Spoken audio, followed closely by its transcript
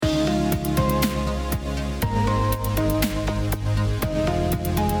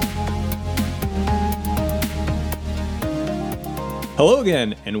Hello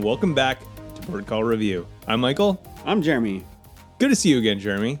again, and welcome back to Bird Call Review. I'm Michael. I'm Jeremy. Good to see you again,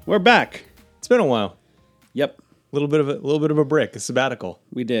 Jeremy. We're back. It's been a while. Yep, A little bit of a break, a sabbatical.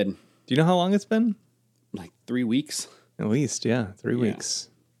 we did. Do you know how long it's been? Like 3 weeks. At least, yeah, 3 Yeah. weeks.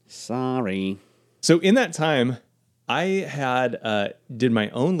 Sorry. So in that time, I did my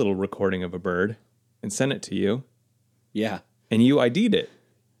own little recording of a bird and sent it to you, Yeah. and you ID'd it.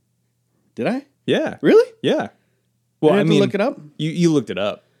 Did I? Yeah, Really? yeah. Well, I I have to mean, look it up? You looked it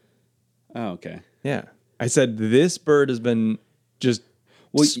up. Oh, okay. Yeah, I said this bird has been just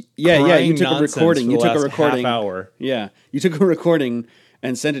Well, yeah. You crying took a nonsense recording. for You the took a last recording. half hour. Yeah. You took a recording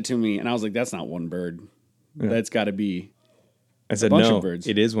and sent it to me, and I was like, that's not one bird. Yeah. That's got to be. I said bunch no, of birds.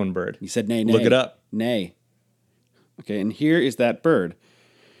 it is one bird. You said nay, nay. Look it up. Nay. Okay, and here is that bird.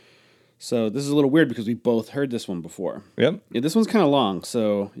 So this is a little weird because we both heard this one before. Yep, Yeah, this one's kind of long,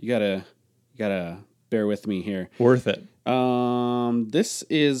 so you gotta bear with me here. worth it. This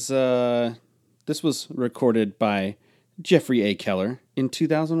was recorded by Jeffrey A. Keller in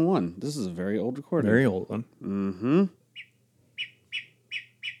 2001. This is a very old recording. Very old one. Mm-hmm.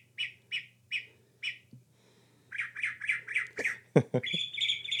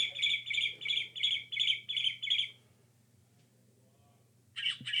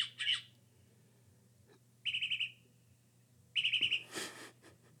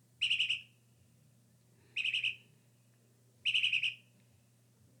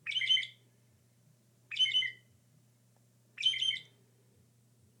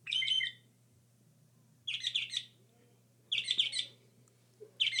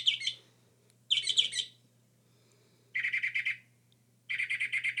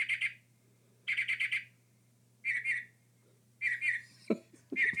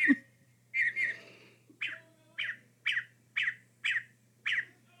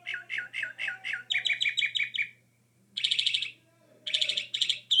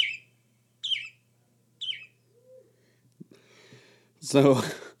 So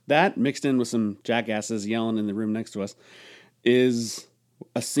that mixed in with some jackasses yelling in the room next to us is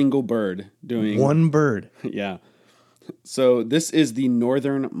a single bird doing One bird. Yeah. So this is the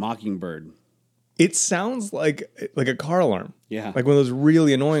northern mockingbird. It sounds like a car alarm. Yeah. Like one of those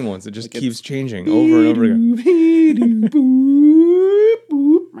really annoying ones that just keeps changing over and over again.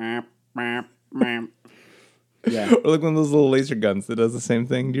 Yeah. Or like one of those little laser guns that does the same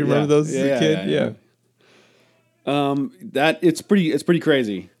thing. Do you remember those as a kid? Yeah. That it's pretty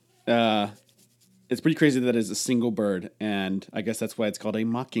crazy. It's pretty crazy that it's a single bird, and I guess that's why it's called a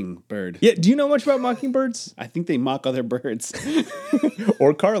mockingbird. Yeah. Do you know much about mockingbirds? I think they mock other birds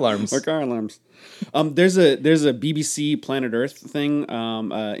Or car alarms? or car alarms. There's a BBC Planet Earth thing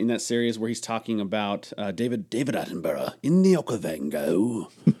in that series where he's talking about David Attenborough in the Okavango.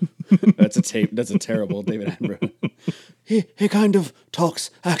 That's a terrible David Attenborough. He kind of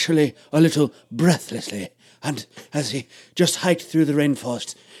talks actually a little breathlessly, and as he just hiked through the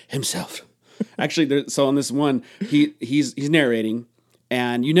rainforest himself. Actually, so on this one, he's narrating,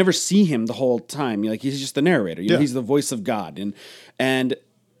 and you never see him the whole time. You're like, he's just the narrator. You know, he's the voice of God, and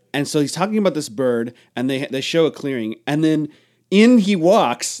so he's talking about this bird, and they show a clearing, and then in he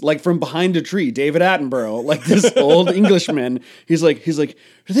walks like from behind a tree, David Attenborough, like this old Englishman. He's like,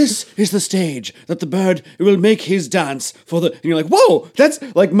 this is the stage that the bird will make his dance for the. And you're like, whoa, that's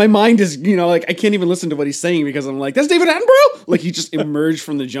like my mind is, like I can't even listen to what he's saying because I'm like, that's David Attenborough. Like he just emerged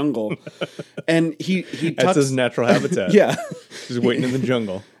from the jungle, and he talks, That's his natural habitat. yeah. Just waiting in the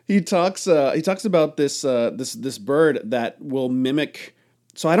jungle. He talks about this bird that will mimic.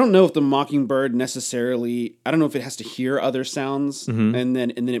 So I don't know if the mockingbird necessarily. I don't know if it has to hear other sounds and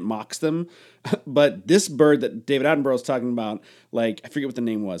then it mocks them. But this bird that David Attenborough is talking about, like I forget what the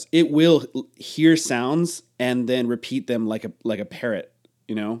name was. It will hear sounds and then repeat them like a parrot.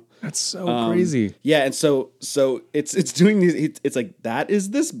 That's so crazy. Yeah, and so it's doing these. It's like that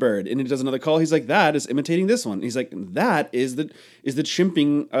is this bird, and it does another call. He's like that is imitating this one. He's like that is the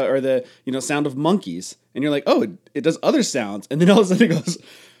chimping or the sound of monkeys, and you're like, oh, it does other sounds, and then all of a sudden it goes,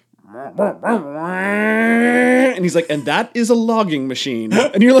 and he's like, and that is a logging machine,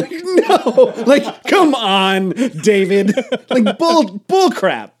 and you're like, no, like come on, David, like bull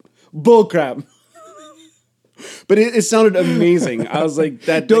crap. But it sounded amazing. I was like,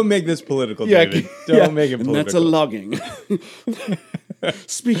 that. Don't make this political, David. Don't make it political. And that's a logging.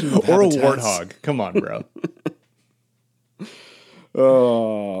 Speaking of or habitats. a warthog. Come on, bro.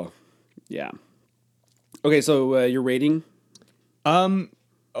 Oh, yeah. Okay, so your rating?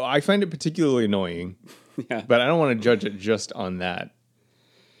 I find it particularly annoying, Yeah. but I don't want to judge it just on that.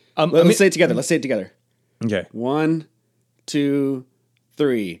 Let's say it together. Okay. 1, 2,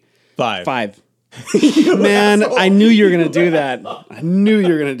 3. 5. 5. Man, I knew you were going to do that. I knew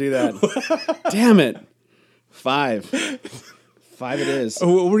you were going to do that. Damn it. 5. 5 it is.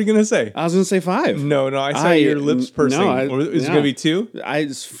 Oh, what were you gonna say? I was going to say 5. No, I saw your lips pursing. No, Is it gonna be 2?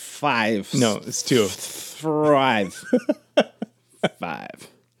 It's 5. No, it's 2. 5. 5.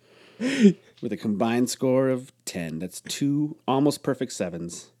 With a combined score of 10. That's 2 almost perfect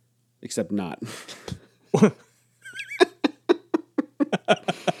 7s. Except not.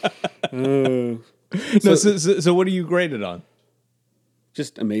 So what are you graded on?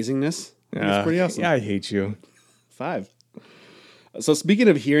 Just amazingness. It's pretty awesome. Yeah, I hate you. 5. So speaking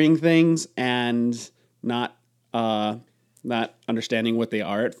of hearing things and not understanding what they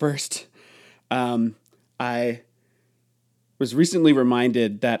are at first, I was recently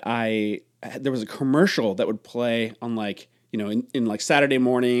reminded that there was a commercial that would play on in like Saturday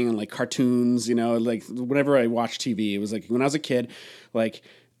morning and like cartoons, like whenever I watched TV. It was like when I was a kid, like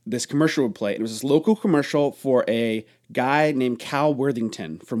this commercial would play. It was this local commercial for a guy named Cal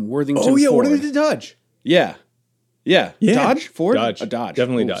Worthington from Worthington Ford. Worthington Dodge. Yeah. Dodge? Ford? Dodge. A Dodge.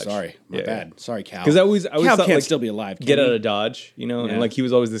 Definitely Ooh, Dodge. Sorry. My bad. Sorry, Cal. Because I always Cal thought can't like still be alive. get can out he? of Dodge, Yeah. and like he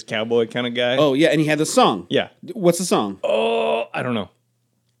was always this cowboy kind of guy. Oh, yeah. And he had the song. Yeah. What's the song? Oh, I don't know.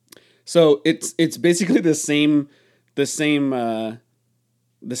 So it's basically the same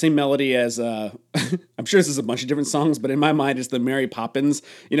melody as I'm sure this is a bunch of different songs, but in my mind it's the Mary Poppins,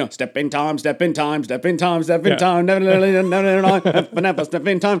 step in time, step in time, step in time, step in time, never step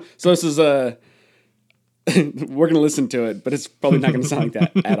in time. So this is we're gonna listen to it, but it's probably not gonna sound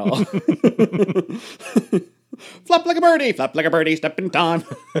like that at all. Flop like a birdie, step in time.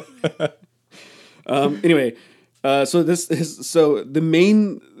 Anyway. So the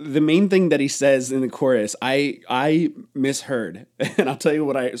main thing that he says in the chorus, I misheard, and I'll tell you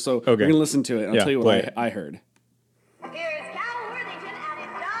what we're gonna listen to it. And I'll tell you what I heard. Here's Cal Worthington and his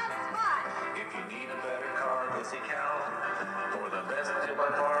dog Spot. If you need a better car, go see Cal. For the best deal by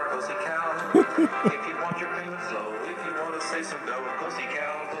far, go see Cal. If you want your payments low, if you want to save some dough, go see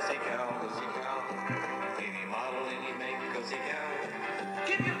Cal, go see Cal, go see Cal. Any model, any make, go see Cal.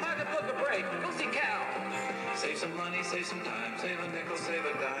 Give your pocketbook a break, go see Cal. Save some money, save some time, save a nickel, save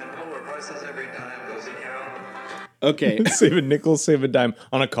a dime, lower prices every time, go see Cal. Okay. Save a nickel, save a dime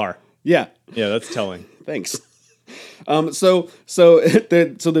on a car. Yeah. Yeah, that's telling. Thanks. So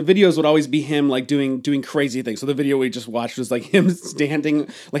the videos would always be him like doing crazy things. So the video we just watched was like him standing,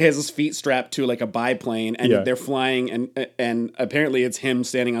 like he has his feet strapped to like a biplane, and they're flying, and apparently it's him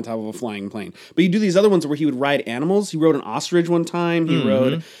standing on top of a flying plane. But you do these other ones where he would ride animals. He rode an ostrich one time. He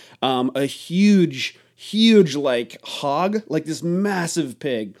rode a huge like hog, like this massive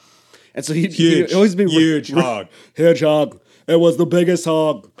pig. And so he'd always be huge hog. Huge hog. It was the biggest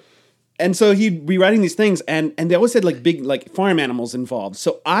hog. And so he'd be writing these things, and they always had like big like farm animals involved.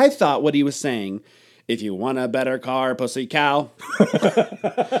 So I thought what he was saying, if you want a better car, pussy cow. And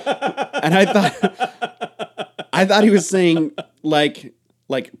I thought he was saying like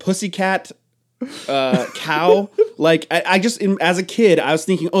pussycat cow. Like I just as a kid I was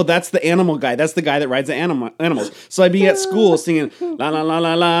thinking, oh, that's the animal guy. That's the guy that rides the animals. So I'd be at school singing la la la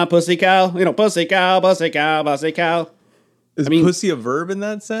la la pussy cow. Pussy cow, pussy cow, pussy cow. Is pussy a verb in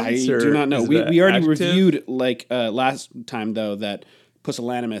that sense? I do not know. We already reviewed like last time though that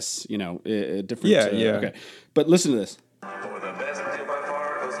pusillanimous, different. Yeah. Okay, but listen to this. For the best deal by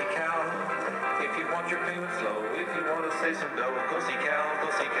far, go see Cal. If you want your payments low, if you want to save some dough, go see Cal,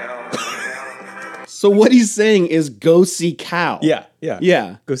 go see Cal, go see Cal. So what he's saying is go see Cal. Yeah.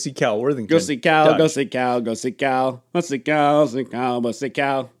 Go see Cal Worthington. Go see Cal, Dodge. go see Cal, go see Cal. Pussy cow, pussy cow, pussy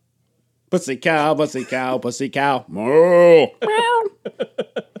cow. Pussy cow, pussy cow, pussy cow. Moo.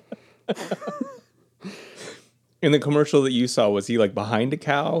 In the commercial that you saw, was he like behind a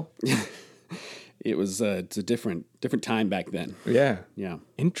cow? It was it's a different time back then. Yeah. Yeah.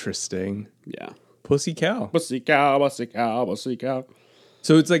 Interesting. Yeah. Pussy cow. Pussy cow, pussy cow, pussy cow.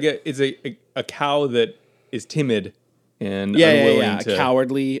 So it's like a cow that is timid and unwilling to a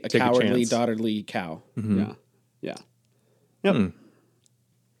cowardly, take a chance. daughterly cow. Yeah. Yep.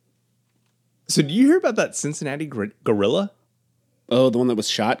 So do you hear about that Cincinnati gorilla? Oh, the one that was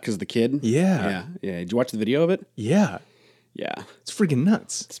shot because of the kid? Yeah. Yeah. Did you watch the video of it? Yeah. Yeah. It's freaking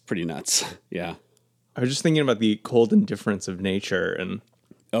nuts. It's pretty nuts. Yeah. I was just thinking about the cold indifference of nature, and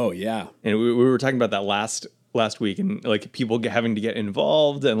Oh, yeah. we were talking about that last week, and like people having to get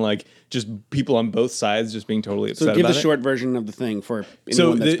involved, and like just people on both sides just being totally upset So give about the it. short version of the thing for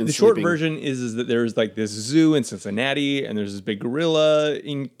So anyone that's been the short sleeping. version is that there's like this zoo in Cincinnati, and there's this big gorilla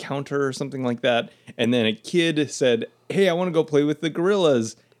encounter or something like that. And then a kid said, "Hey, I want to go play with the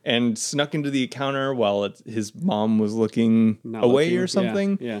gorillas." and snuck into the counter while his mom was looking Not away looking, or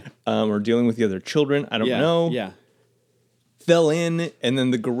something. yeah. Or dealing with the other children. I don't Yeah, know. yeah. Fell in, and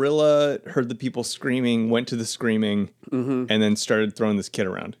then the gorilla heard the people screaming, went to the screaming, Mm-hmm. and then started throwing this kid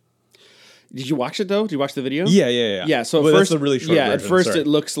around. Did you watch it though? Did you watch the video? Yeah. Yeah. So at Well, first, that's the really short at version, first sorry. it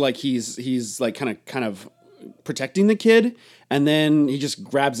looks like he's like kind of protecting the kid, and then he just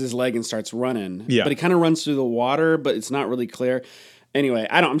grabs his leg and starts running. Yeah. But he kind of runs through the water, but it's not really clear. Anyway,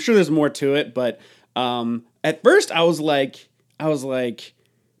 I'm sure there's more to it, but at first I was like,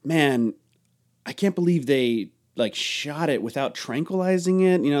 man, I can't believe they like shot it without tranquilizing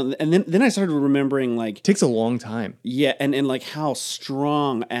it, you know. And then I started remembering like. Takes a long time. Yeah, and like how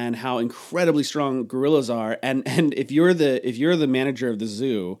strong and how incredibly strong gorillas are, and if you're the manager of the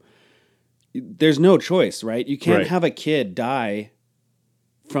zoo, there's no choice, right? You can't Right. have a kid die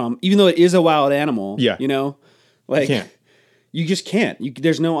from, even though it is a wild animal. Yeah. you know, like can't. you just can't.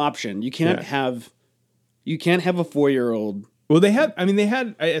 There's no option. You can't Yeah. have a 4-year-old. Well, they had,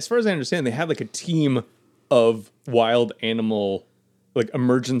 as far as I understand, they had like a team of wild animal, like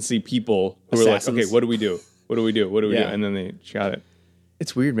emergency people who were like, Assassins. okay, what do we do? What do we do? What do we do? Yeah. And then they shot it.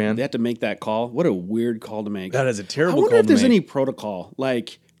 It's weird, man. They had to make that call. What a weird call to make. That is a I terrible wonder call if there's to make. any protocol,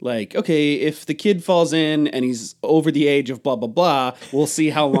 like okay, if the kid falls in and he's over the age of blah blah blah, we'll see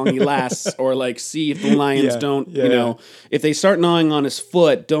how long he lasts, or like see if the lions Yeah, don't, yeah, you know, if they start gnawing on his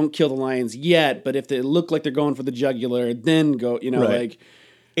foot, don't kill the lions yet. But if they look like they're going for the jugular, then go, you know, Right. like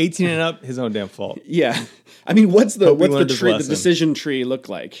 18 and up, his own damn fault. yeah. I mean, what's the Hope he learned his tree, the lesson. decision tree look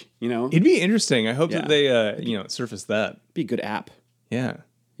like? You know, It'd be interesting. I hope Yeah. that they, surface that. be a good app. Yeah.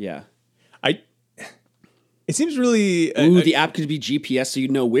 Yeah. It seems really. Ooh, the app could be GPS, so you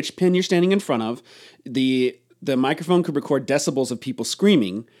know which pin you're standing in front of. The microphone could record decibels of people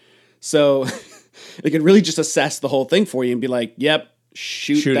screaming, so it could really just assess the whole thing for you and be like, "Yep,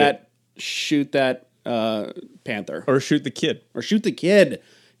 shoot that panther, or shoot the kid. or shoot the kid."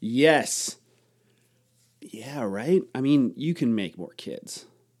 Yes, yeah, right. I mean, you can make more kids,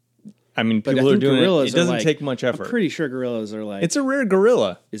 I mean, but people I are think doing it. gorillas It doesn't are like, take much effort. I'm pretty sure gorillas are like. It's a rare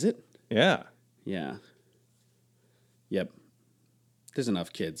gorilla. Is it? Yeah. Yeah. Yep. There's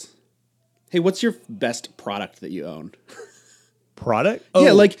enough kids. Hey, what's your best product that you own? Product?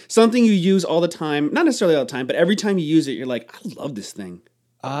 Yeah, Oh, like something you use all the time. Not necessarily all the time, but every time you use it, you're like, I love this thing.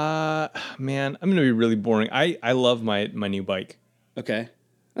 man, I'm gonna be really boring. I love my new bike. Okay.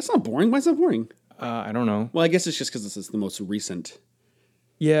 That's not boring. Why is that boring? I don't know. Well, I guess it's just because this is the most recent.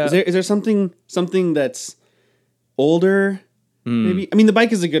 Yeah. Is there something that's older? Maybe. I mean, the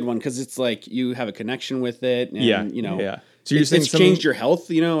bike is a good one because it's like you have a connection with it, and Yeah, you know, yeah. So you're it's saying something- changed your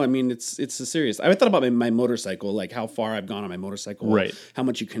health. You know, I mean, it's a serious. I thought about my motorcycle, like how far I've gone on my motorcycle, Right. How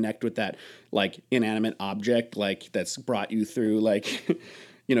much you connect with that, like inanimate object, like that's brought you through, like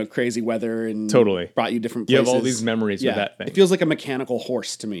you know, crazy weather and Totally. brought you different You places. have all these memories with that thing. It feels like a mechanical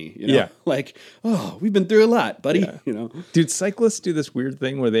horse to me. You know? Yeah. Like, oh, we've been through a lot, buddy. You know, Dude, cyclists do this weird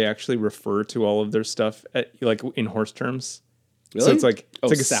thing where they actually refer to all of their stuff like in horse terms. So Really? it's like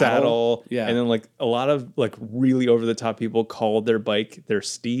Oh, a saddle. Yeah. And then like a lot of like really over the top people call their bike their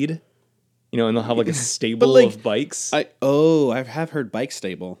steed. You know, and they'll have like a stable like, of bikes. I have heard bike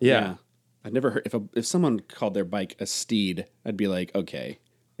stable. Yeah. I've never heard if someone called their bike a steed, I'd be like, okay,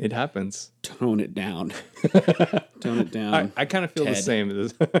 It happens. tone it down. Tone it down. I kind of feel the Ted. same.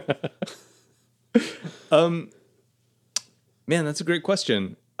 Man, that's a great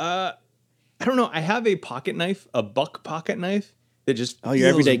question. I don't know. I have a pocket knife, a buck pocket knife that just Oh, your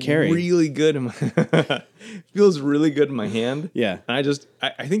everyday carry. really good. In my feels really good in my hand. Yeah. And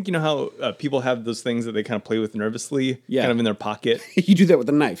I think you know how people have those things that they kind of play with nervously, Yeah. kind of in their pocket. You do that with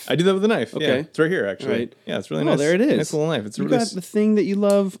a knife. I do that with a knife. Yeah, Okay. it's right here actually. Right. Yeah, it's really Oh, nice. there it is. Nice little knife. It's you really got the thing that you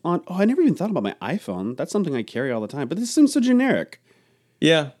love on. Oh, I never even thought about my iPhone. That's something I carry all the time. But this seems so generic.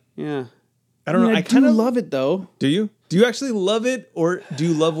 yeah. Yeah. I don't know. I I do kind of love it though. Do you? Do you actually love it, or do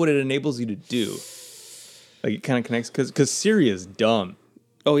you love what it enables you to do? Like it kind of connects because Siri is dumb.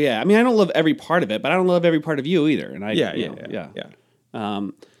 Oh yeah. I mean, I don't love every part of it, but I don't love every part of you either. And I, Yeah, you yeah, know, yeah.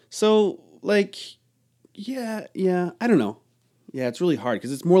 So like, yeah. I don't know. Yeah, it's really hard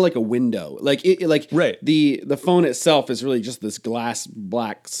because it's more like a window. Like Right. The phone itself is really just this glass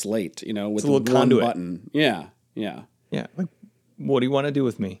black slate, you know, with a little one conduit. button. Yeah. Yeah. Like, what do you want to do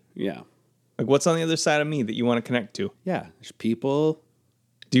with me? Yeah. Like, what's on the other side of me that you want to connect to? Yeah. There's people.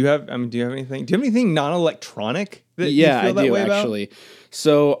 Do you have anything? Do you have anything non-electronic that Yeah, you feel I that do way about? actually.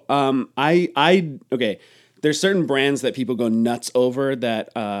 So, I okay. There's certain brands that people go nuts over that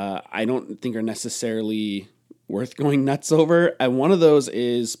I don't think are necessarily worth going nuts over. And one of those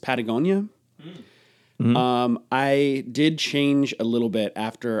is Patagonia. I did change a little bit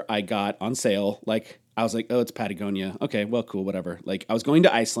after I got on sale. Like I was like, oh, it's Patagonia. Okay, well, cool, whatever. Like I was going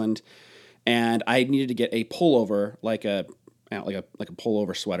to Iceland, and I needed to get a pullover, like a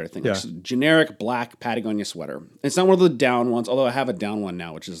pullover sweater thing, Yeah. like just a generic black Patagonia sweater. It's not one of the down ones, although I have a down one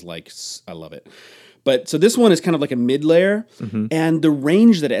now, which is like I love it. But so this one is kind of like a mid layer, and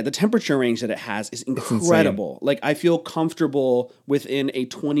the temperature range that it has is incredible. Like I feel comfortable within a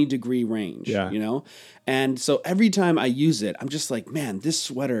 20-degree range, Yeah. you know? And so every time I use it, I'm just like, man, this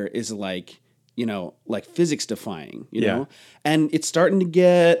sweater is like, you know, like physics defying, you Yeah. know? And it's starting to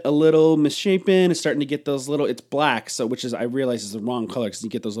get a little misshapen. It's starting to get those little, it's black. So, which is, I realize is the wrong color because you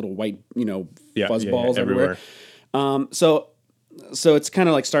get those little white, you know, fuzz balls everywhere. So it's kind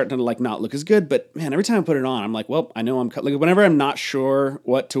of like starting to like not look as good, but man, every time I put it on, I'm like, well, I know like whenever I'm not sure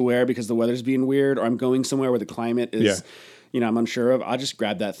what to wear because the weather's being weird or I'm going somewhere where the climate is, you know, I'm unsure of, I'll just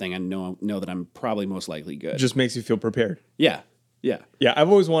grab that thing and know that I'm probably most likely good. Just makes you feel prepared. Yeah. Yeah. Yeah, I've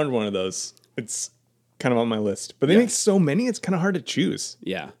always wanted one of those. It's kind of on my list, but they make so many, it's kind of hard to choose.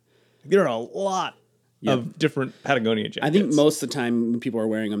 Yeah. There are a lot of different Patagonia jackets. I think most of the time when people are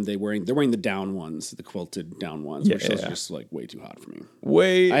wearing them, they're wearing the down ones, the quilted down ones, which those are just like way too hot for me.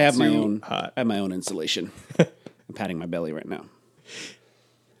 way I have my too own. hot. I have my own insulation. I'm patting my belly right now.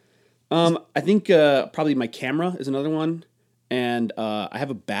 I think probably my camera is another one, and I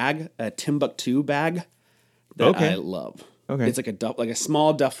have a Timbuktu bag that I love. Okay. It's like a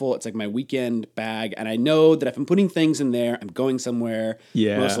small duffel. It's like my weekend bag, and I know that if I'm putting things in there, I'm going somewhere.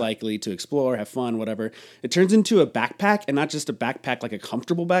 Yeah. Most likely to explore, have fun, whatever. It turns into a backpack, and not just a backpack like a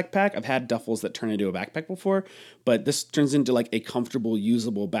comfortable backpack. I've had duffels that turn into a backpack before, but this turns into like a comfortable,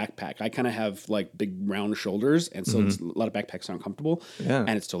 usable backpack. I kind of have like big round shoulders, and so a lot of backpacks aren't comfortable. Yeah.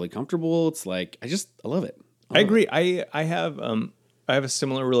 And it's totally comfortable. It's like I love it. I agree. I have a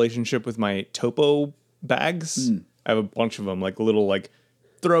similar relationship with my Topo bags. I have a bunch of them, like little like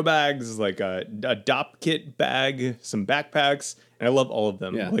throw bags, like a Dop Kit bag, some backpacks, and I love all of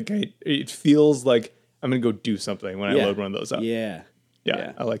them. Yeah. Like it feels like I'm gonna go do something when I load one of those up. Yeah.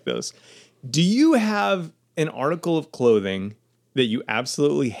 Yeah, I like those. Do you have an article of clothing that you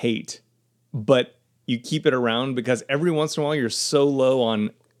absolutely hate, but you keep it around because every once in a while you're so low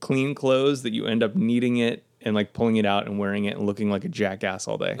on clean clothes that you end up needing it and like pulling it out and wearing it and looking like a jackass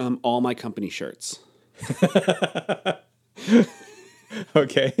all day? All my company shirts.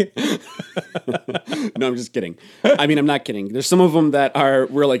 Okay. No, I'm just kidding. I mean, I'm not kidding. There's some of them that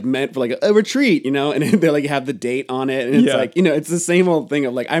were like meant for like a retreat, you know, and they like have the date on it, and it's like, you know, it's the same old thing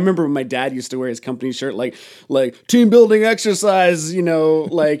of like, I remember when my dad used to wear his company shirt, like team building exercise, you know,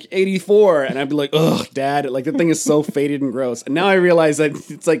 like 84, and I'd be like, ugh, Dad, like the thing is so faded and gross. And now I realize that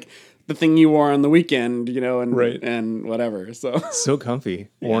it's like the thing you wore on the weekend, you know, and and whatever. So comfy,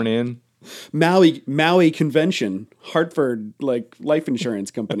 worn in. Maui Convention, Hartford, like life insurance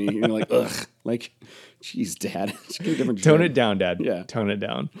company. You're like, ugh, like, geez, Dad, just get a different Tone shirt. it down, Dad. Yeah. Tone it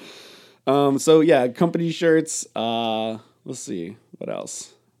down. So yeah, company shirts. Let's see what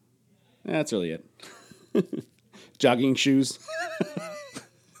else. That's really it. Jogging shoes.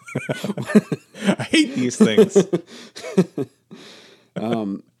 I hate these things.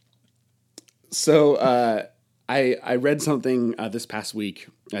 So I read something this past week.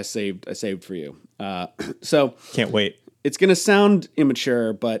 I saved for you. So Can't wait. it's going to sound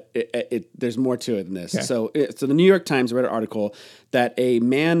immature, but there's more to it than this. Okay. So the New York Times read an article that a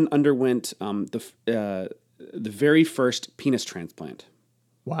man underwent the very first penis transplant,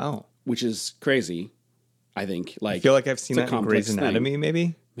 Wow. which is crazy. I think. Like, I feel like I've seen it's a that in Grey's complex thing. Anatomy,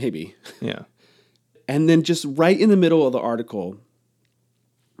 maybe. Maybe. Yeah. And then just right in the middle of the article,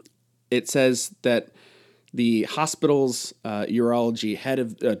 it says that the hospital's urology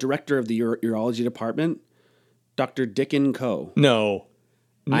director of the urology department, Dr. Dickon Coe. No.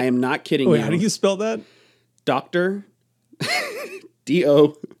 I am not kidding Wait, you. how do you spell that? Dr.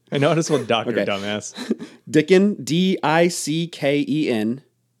 D-O. I know how to spell doctor, Okay. dumbass. Dickon, D-I-C-K-E-N.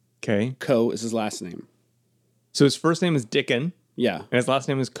 Okay. Coe is his last name. So his first name is Dickon, Yeah. and his last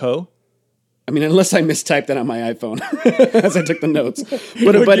name is Coe. I mean, unless I mistyped that on my iPhone as I took the notes, but Look,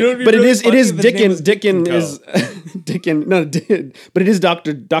 you know, it'd be it really is funny if his name Dickon. was Dickon Coe. is Dickon. No, but it is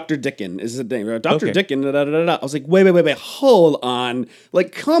Dr. Dickon is his name. Dr. Okay. Dickon. Da, da, da, da. I was like, wait, hold on.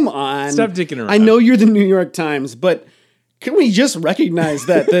 Like, come on. Stop dicking around. I know you're the New York Times, but can we just recognize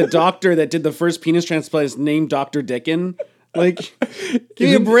that the doctor that did the first penis transplant is named Dr. Dickon? Like, give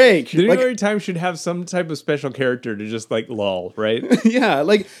me a break. The New Like, York Times should have some type of special character to just like lull, right? yeah,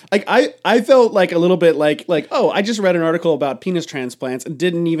 like I felt like a little bit like oh, I just read an article about penis transplants and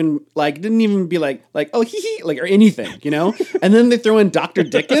didn't even be like oh hee hee like or anything, you know? And then they throw in Dr.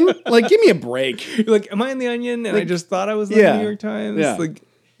 Dickin. Like, give me a break. You're like, am I in the Onion? And I just thought I was in yeah. the New York Times. Yeah. Like,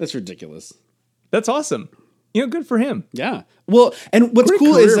 That's ridiculous. that's awesome. You know, good for him. Yeah. Well, and what's Great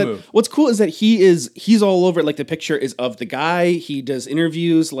cool career is that he's all over. Like, the picture is of the guy. He does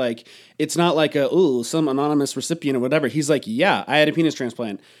interviews. Like, it's not like some anonymous recipient or whatever. He's like, yeah, I had a penis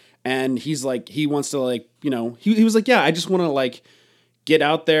transplant, and he's like, he wants to like, you know, he was like, yeah, I just want to like get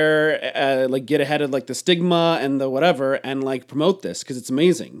out there, like get ahead of like the stigma and the whatever, and like promote this because it's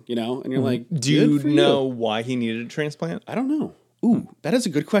amazing, you know. And you're like, Do you good for know why he needed a transplant? I don't know. Ooh, that is a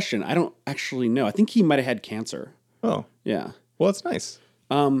good question. I don't actually know. I think he might have had cancer. Oh, Yeah. well, it's nice.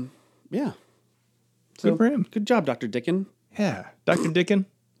 Yeah. Good for him. Good job, Dr. Dickin. Yeah. Dr. Dickin?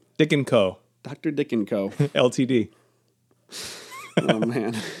 Dickin Co. Dr. Dickin Co. LTD. Oh,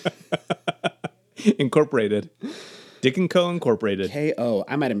 man. Incorporated. Dickin Co. Incorporated. K-O.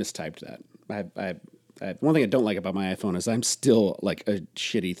 I might have mistyped that. One thing I don't like about my iPhone is I'm still like a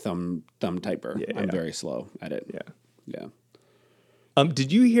shitty thumb typer. I'm very slow at it. Yeah. Yeah.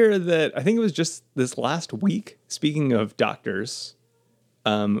 Did you hear that? I think it was just this last week. Speaking of doctors,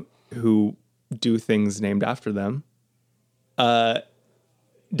 who do things named after them, Dr.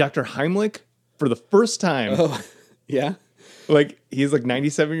 Heimlich, for the first time, Yeah. like he's like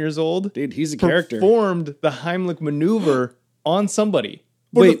 97 years old, Dude, he's a character. performed the Heimlich maneuver on somebody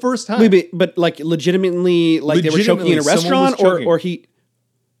for the first time. Wait, but like legitimately, like they were choking in a Legitimately, someone was restaurant, choking. or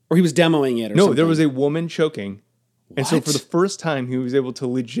he was demoing it. Or No, something. there was a woman choking. And so What? for the first time, he was able to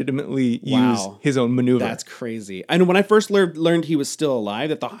legitimately use Wow. his own maneuver. That's crazy. I know when I first learned he was still alive,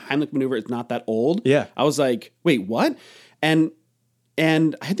 that the Heimlich maneuver is not that old. Yeah. I was like, wait, what? And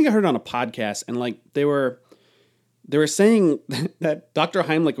I think I heard it on a podcast, and like they were saying that Dr.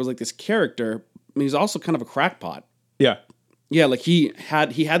 Heimlich was like this character. I mean, he's also kind of a crackpot. yeah. Yeah, like he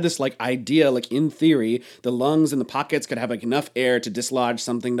had this like idea, like in theory, the lungs and the pockets could have like enough air to dislodge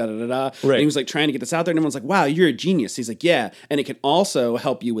something, da da da da. Right. And he was like trying to get this out there, and everyone's like, "Wow, you're a genius." He's like, "Yeah, and it can also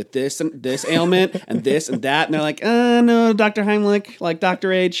help you with this and this ailment and this and that." And they're like, no, Dr. Heimlich, like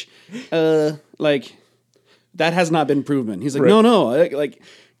Dr. H, like that has not been proven." He's like, Right. "No, like,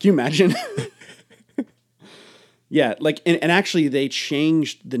 can you imagine?" Yeah, like, and actually, they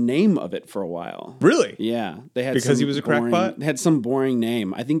changed the name of it for a while. Really? Yeah, they had Because some he was a boring- crackpot? They had some boring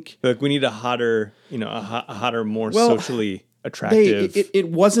name. I think Like we need a hotter, a hotter, more Well, socially attractive. it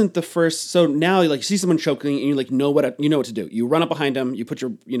wasn't the first. So now, like, you see someone choking, and you like know what to do. You run up behind them. You put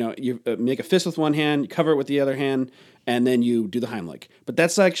your, you make a fist with one hand, you cover it with the other hand, and then you do the Heimlich. But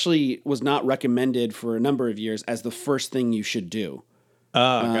that's actually was not recommended for a number of years as the first thing you should do.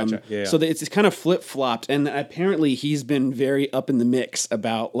 Gotcha. Yeah. So it's kind of flip flopped, and apparently he's been very up in the mix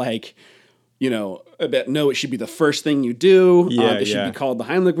about like, about no, it should be the first thing you do. Yeah, It should yeah. be called the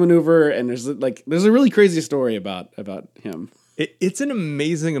Heimlich maneuver, and there's a really crazy story about him. It's an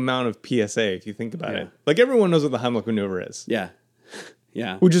amazing amount of PSA if you think about it. Like everyone knows what the Heimlich maneuver is, Yeah,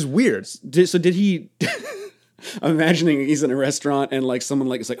 yeah. which is weird. Did he? I'm imagining he's in a restaurant and like someone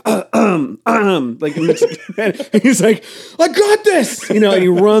like is like like in Mexican, and he's like, "I got this," and he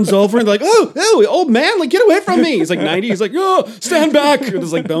runs over and they're like, "Oh, old man, like get away from me." He's like 90. He's like, "Oh, stand back." With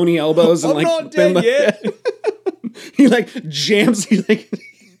his like bony elbows and I'm like not dead yet. he like jams. He like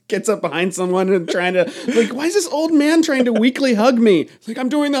gets up behind someone and trying to like, why is this old man trying to weakly hug me? It's like, I'm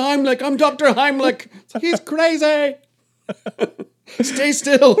doing the Heimlich. I'm Dr. Heimlich. It's like, he's crazy. Stay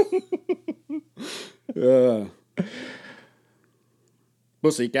still.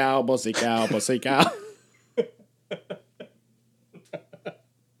 Pussy cow, pussy cow, pussy cow.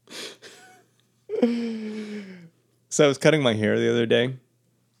 So I was cutting my hair the other day,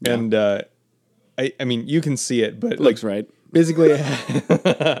 and I mean you can see it, but Looks right. basically,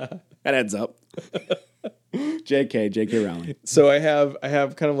 That adds up. JK Rowling. so I have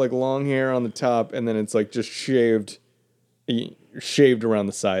kind of like long hair on the top, and then it's like just shaved around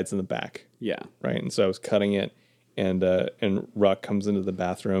the sides and the back. Yeah. Right. And so I was cutting it, and Ruck comes into the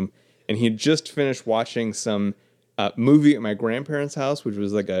bathroom, and he had just finished watching some movie at my grandparents' house, which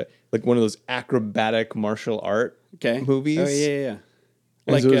was like one of those acrobatic martial art movies. Oh, yeah.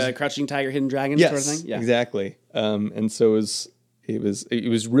 And Like so it was- Crouching Tiger, Hidden Dragon yes, sort of thing? Yeah. exactly. And so it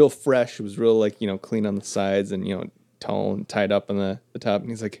was real fresh. It was real like, clean on the sides and, tall and tied up on the top. And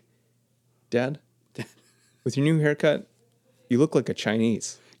he's like, "Dad, with your new haircut, you look like a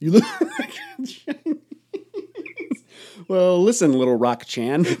Chinese." You look like a Chinese. Well, listen, little Rock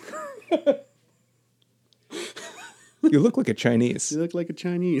Chan. You look like a Chinese. You look like a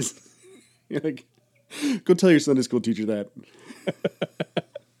Chinese. You're like, go tell your Sunday school teacher that.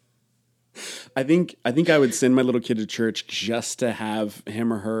 I think I would send my little kid to church just to have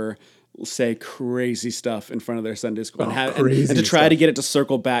him or her say crazy stuff in front of their Sunday school and to try to get it to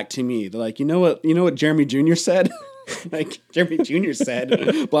circle back to me. They're like, you know what Jeremy Jr. said? Like, Jeremy Jr.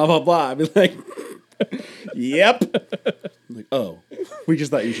 said, blah, blah, blah. I'd be like, yep. I'm like, oh, we just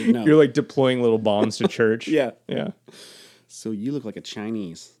thought you should know. You're like deploying little bombs to church. Yeah. Yeah. So you look like a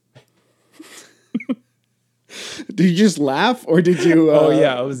Chinese. Did you just laugh or did you? Oh,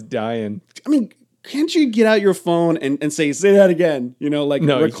 yeah. I was dying. I mean, can't you get out your phone and say that again? You know, like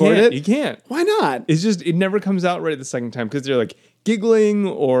No, record you can't. it? You can't. Why not? It's just, it never comes out right the second time because they're like giggling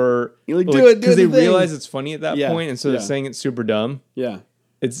or You're like, do it, because they the thing. realize it's funny at that Yeah, point, and so they're yeah. saying it's super dumb. Yeah.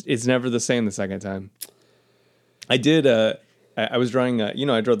 It's never the same the second time. I did. I was drawing.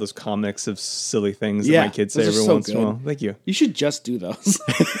 I draw those comics of silly things Yeah, that my kids say those are every so once in a good. while. Thank you. You should just do those.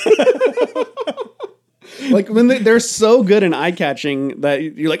 Like when they're so good and eye catching that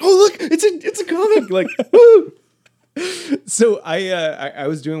you're like, oh look, it's a comic. Like, woo. So I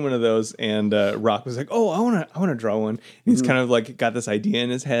was doing one of those, and Rock was like, "Oh, I want to draw one." And he's kind of like got this idea in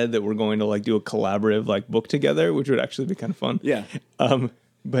his head that we're going to like do a collaborative like book together, which would actually be kind of fun. Yeah.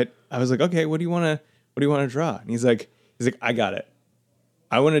 But I was like, "Okay, what do you want to draw?" And he's like, "I got it.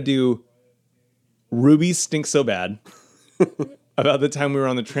 I want to do Ruby Stinks So Bad." About the time we were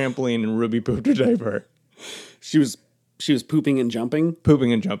on the trampoline and Ruby pooped her diaper. She was pooping and jumping.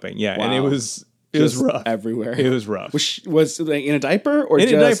 Pooping and jumping, yeah. And it Wow. was Just rough. everywhere. It was rough. Was like in a diaper or In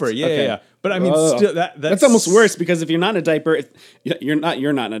just a diaper, yeah, okay. yeah. But I mean, Oh. still, that's almost worse because if you're not in a diaper, you're not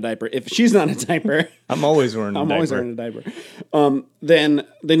in a diaper. If she's not in a diaper, I'm always wearing a diaper. I'm always wearing a diaper. Then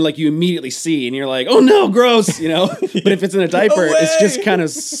like you immediately see and you're like, oh no, gross, you know. But if it's in a diaper, it's just Away! kind of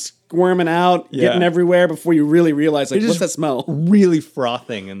squirming out, Yeah. getting everywhere before you really realize like, It's what's just that smell? Really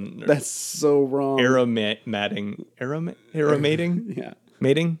frothing and That's so wrong. aromating. Yeah,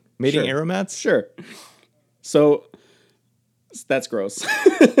 Mating Sure. aromats? sure. So that's gross.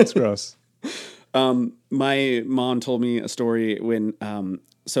 It's gross. My mom told me a story when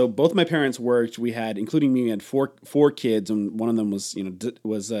so both my parents worked. We had, including me, we had four kids, and one of them was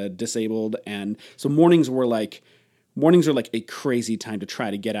disabled, and so mornings are like a crazy time to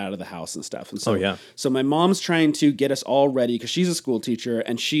try to get out of the house and stuff. And so, Oh, yeah. So my mom's trying to get us all ready because she's a school teacher,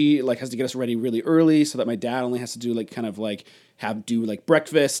 and she like has to get us ready really early so that my dad only has to do like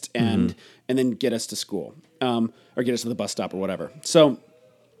breakfast and then get us to school, or get us to the bus stop or whatever. So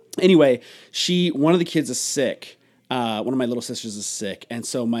anyway, one of the kids is sick. One of my little sisters is sick, and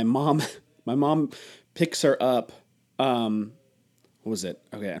so my mom picks her up. What was it?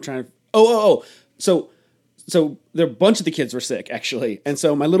 Okay, I'm trying to. So there a bunch of the kids were sick actually, and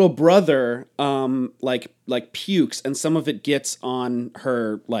so my little brother like pukes, and some of it gets on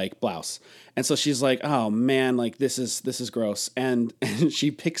her like blouse, and so she's like, oh man, like this is gross, and she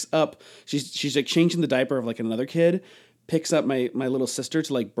picks up. She's like changing the diaper of like another kid. Picks up my little sister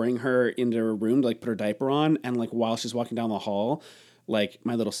to like bring her into her room to like put her diaper on, and like while she's walking down the hall, like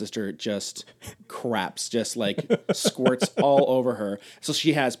my little sister just craps, just like squirts all over her. So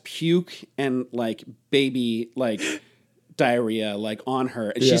she has puke and like baby like diarrhea like on her,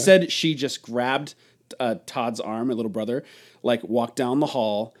 and she said she just grabbed Todd's arm, my little brother, like walked down the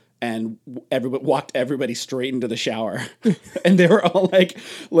hall and walked everybody straight into the shower. And they were all like,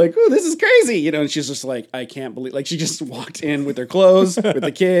 oh, this is crazy, you know, and she's just like, I can't believe, like, she just walked in with her clothes, with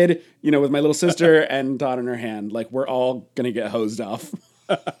the kid, you know, with my little sister and Todd in her hand, like, we're all gonna get hosed off.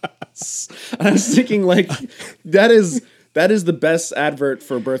 And I was thinking, like, that is the best advert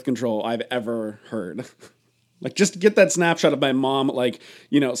for birth control I've ever heard. Like, just get that snapshot of my mom, like,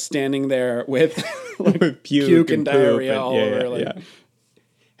 you know, standing there with, like, With puke and poop diarrhea and- all yeah, over. yeah, Like, yeah.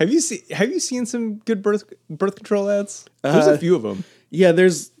 Have you seen some good birth control ads? There's a few of them. yeah,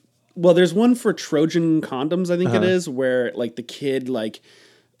 there's one for Trojan condoms, I think it is, where like the kid like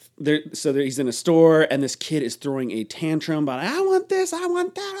he's in a store and this kid is throwing a tantrum about I want this, I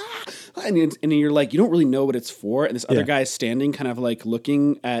want that, and you're like, you don't really know what it's for, and this other Yeah. guy is standing kind of like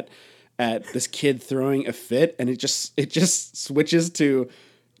looking at this kid throwing a fit, and it just switches to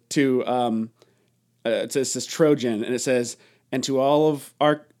it says Trojan, and it says, and to all of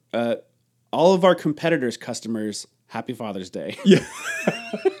our competitors' customers, Happy Father's Day. Yeah.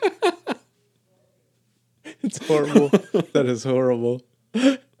 It's horrible. That is horrible.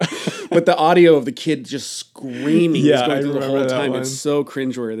 But the audio of the kid just screaming Yeah, is going I through the remember whole that time. one. It's so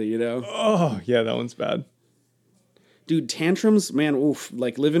cringeworthy, you know? Oh, yeah, that one's bad. Dude, tantrums, man, oof.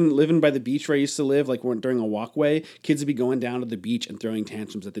 Like living by the beach where I used to live, like during a walkway, kids would be going down to the beach and throwing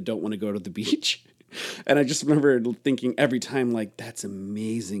tantrums that they don't want to go to the beach. And I just remember thinking every time, like, that's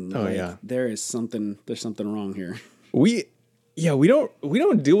amazing. Oh, Like, yeah. there's something wrong here. We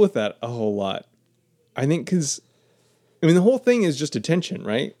don't deal with that a whole lot. I think because, I mean, the whole thing is just attention,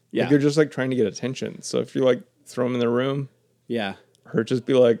 right? Yeah. Like, they're just like trying to get attention. So if you like throw them in the room, Yeah. or just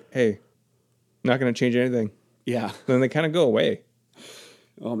be like, hey, not going to change anything. Yeah. Then they kind of go away.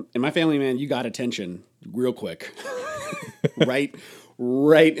 In my family, man, you got attention real quick.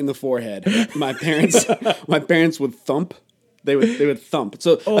 right in the forehead. My parents would thump. They would thump.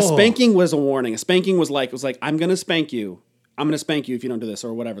 So a spanking was a warning. A spanking was like, I'm gonna spank you. I'm gonna spank you if you don't do this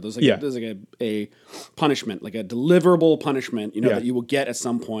or whatever. There's like a punishment, like a deliverable punishment, that you will get at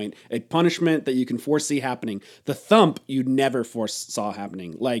some point. A punishment that you can foresee happening. The thump you never foresaw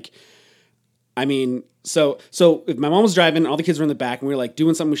happening. Like, I mean, so if my mom was driving, all the kids were in the back, and we were like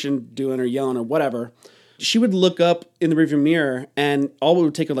doing something we shouldn't doing or yelling or whatever, she would look up in the rearview mirror, and all it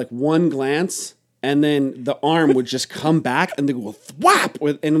would take her like one glance, and then the arm would just come back, and they go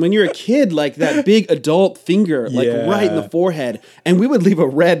thwap. And when you're a kid, like that big adult finger, like right in the forehead, and we would leave a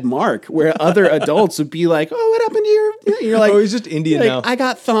red mark where other adults would be like, "Oh, what happened to your?" You're like, "Oh, he's just Indian like, now." I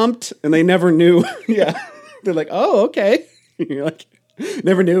got thumped, and they never knew. Yeah, they're like, "Oh, okay." You're like.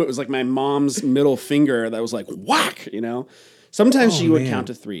 Never knew it was like my mom's middle finger that was like whack, Sometimes she would count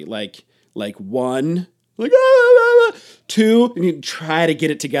to 3, like 1, like 2, and you'd try to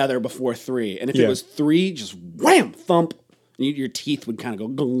get it together before 3. And if it was 3, just wham, thump, and your teeth would kind of go.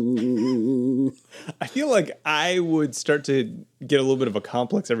 Gong. I feel like I would start to get a little bit of a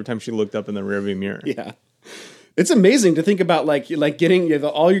complex every time she looked up in the rearview mirror. Yeah. It's amazing to think about, like getting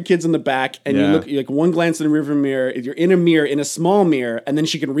all your kids in the back, and you look, like one glance in the rearview mirror. You're in a mirror, in a small mirror, and then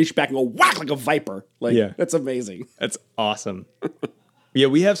she can reach back and go whack like a viper. Like, that's amazing. That's awesome. Yeah,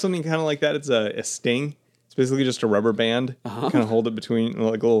 we have something kind of like that. It's a sting. It's basically just a rubber band. Kind of hold it between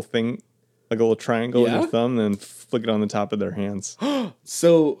like a little thing, like a little triangle in your thumb, and then flick it on the top of their hands.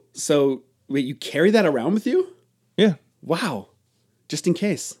 So wait, you carry that around with you? Yeah, Wow, just in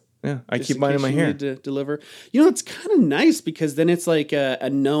case. yeah. I Just keep in mine in case my you hair. need to deliver. It's kind of nice because then it's like a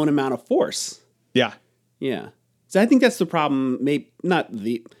known amount of force. Yeah, Yeah. So I think that's the problem. Maybe not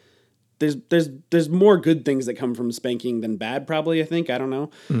the. There's more good things that come from spanking than bad. Probably, I think. I don't know.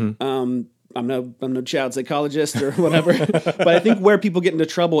 Mm-hmm. I'm no child psychologist or whatever, but I think where people get into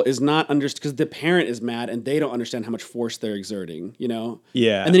trouble is not because the parent is mad and they don't understand how much force they're exerting.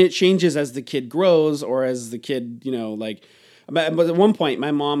 Yeah. And then it changes as the kid grows or as the kid, like. But at one point,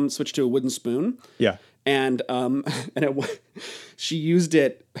 my mom switched to a wooden spoon. yeah. And she used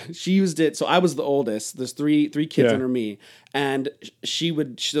it. So I was the oldest. There's three kids under me, and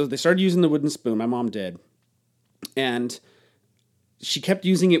so they started using the wooden spoon. My mom did, and she kept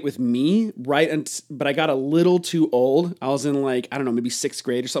using it with me, right? But I got a little too old. I was in like, I don't know, maybe 6th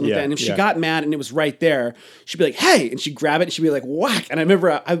grade or something like that. And if she got mad and it was right there, she'd be like, "Hey!" And she'd grab it and she'd be like, "Whack!" And I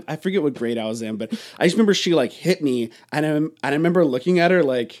remember, I forget what grade I was in, but I just remember she like hit me, and I remember looking at her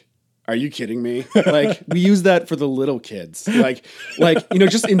like, "Are you kidding me?" Like, we use that for the little kids, like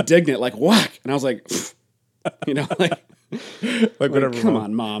just indignant, like whack. And I was like, like whatever. come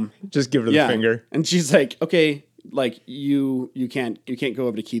on, mom, Just give her the finger. And she's like, "Okay, like you can't go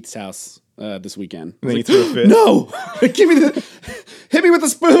over to Keith's house this weekend." And then you threw a fit. No, hit me with the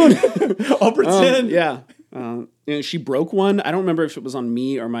spoon. I'll pretend. Yeah. She broke one. I don't remember if it was on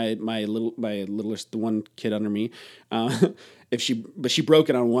me or my littlest, the one kid under me. But she broke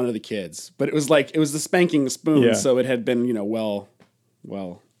it on one of the kids. But it was the spanking spoon, Yeah. so it had been well,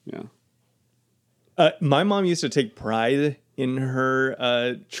 yeah. My mom used to take pride in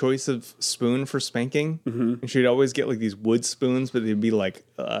her choice of spoon for spanking, and she'd always get like these wood spoons, but they'd be like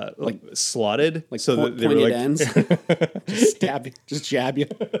slotted, Like so that they were pointed like ends. just jab you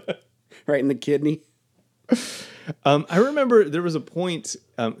right in the kidney. I remember there was a point.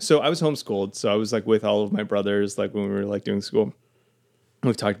 So I was homeschooled, so I was like with all of my brothers, like when we were like doing school.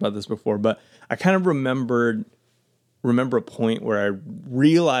 We've talked about this before, but I kind of remember a point where I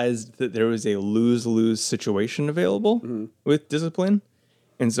realized that there was a lose-lose situation available with discipline.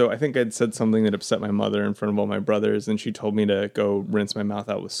 And so I think I'd said something that upset my mother in front of all my brothers, and she told me to go rinse my mouth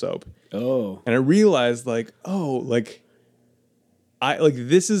out with soap. Oh. And I realized this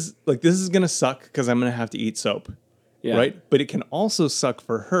is going to suck because I'm going to have to eat soap. Yeah. Right? But it can also suck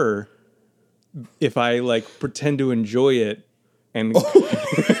for her if I like pretend to enjoy it and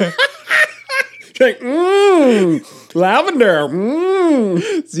Like, lavender.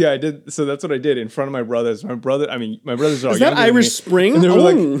 So yeah, I did. So that's what I did in front of my brothers. My brothers are all Is that younger than Irish me. Spring? And they were Oh.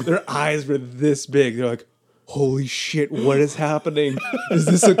 like, their eyes were this big. They're like, "Holy shit, what is happening? Is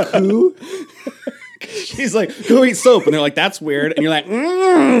this a coup?" She's like, go eat soap. And they're like, that's weird. And you're like,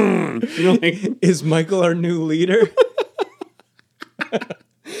 like, Is Michael our new leader?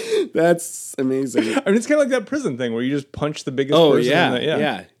 that's amazing. I mean, it's kind of like that prison thing where you just punch the biggest Oh person.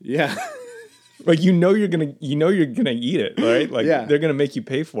 yeah. Like you're gonna eat it, right? Like Yeah. they're gonna make you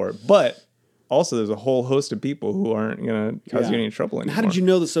pay for it. But also, there's a whole host of people who aren't gonna cause you any trouble anymore. How did you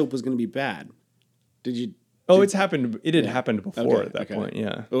know the soap was going to be bad? Did you? Oh, it's happened. It had happened before Okay, at that okay. point.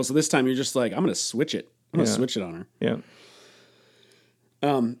 Yeah. Oh, so this time you're just like, I'm going to switch it. I'm going to Yeah. switch it on her. Yeah.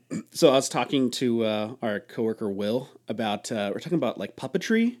 So I was talking to our coworker Will about we're talking about like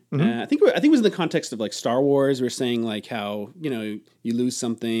puppetry. I think it was in the context of like Star Wars. We were saying like how you lose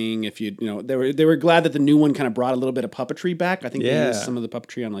something if you they were glad that the new one kind of brought a little bit of puppetry back. I think they Yeah. used some of the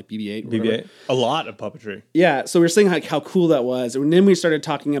puppetry on like BB-8. or whatever. BB-8. A lot of puppetry. Yeah, so we were saying like how cool that was, and then we started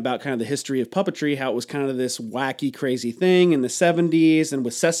talking about kind of the history of puppetry, how it was kind of this wacky, crazy thing in the '70s, and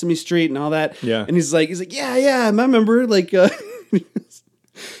with Sesame Street and all that. Yeah. and he's like, yeah, I remember like.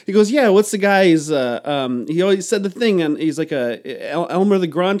 He goes, yeah. What's the guy? He's he always said the thing, and he's like Elmer the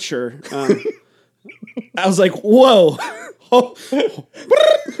Gruncher. I was like, whoa,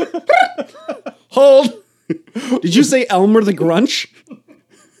 hold. Did you say Elmer the Grunch?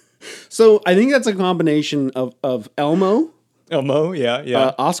 So I think that's a combination of Elmo, Elmo,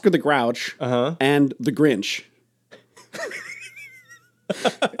 yeah. Oscar the Grouch, and the Grinch.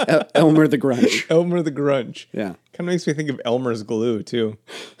 Elmer the Grunch. Elmer the Grunch. Yeah. Kind of makes me think of Elmer's Glue too.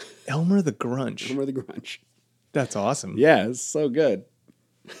 Elmer the Grunch. Elmer the Grunch. That's awesome. Yeah, it's so good.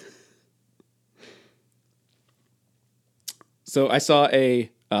 So I saw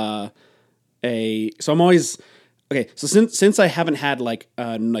so I'm always okay. So since I haven't had like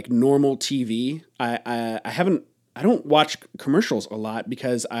normal TV, I don't watch commercials a lot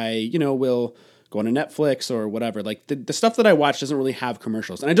because I will go on to Netflix or whatever. Like the stuff that I watch doesn't really have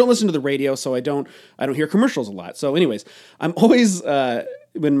commercials, and I don't listen to the radio, so I don't hear commercials a lot. So anyways, I'm always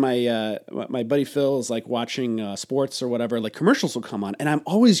when my buddy Phil is like watching sports or whatever, like commercials will come on, and I'm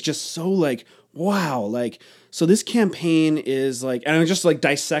always just so like, wow, like, so this campaign is like, and I'm just like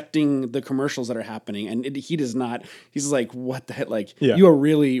dissecting the commercials that are happening, and he does not. He's like, what the heck? Like, you are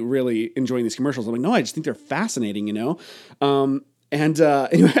really, really enjoying these commercials. I'm like, no, I just think they're fascinating, And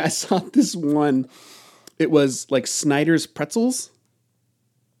anyway, I saw this one. It was like Snyder's Pretzels.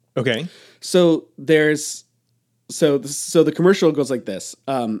 Okay. So the commercial goes like this.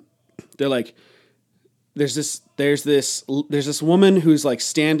 They're like, there's this woman who's like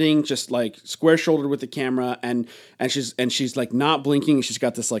standing just like square shouldered with the camera, and she's like not blinking. She's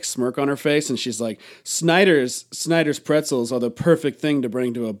got this like smirk on her face, and she's like, Snyder's Pretzels are the perfect thing to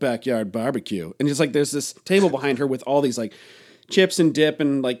bring to a backyard barbecue. And it's like there's this table behind her with all these like chips and dip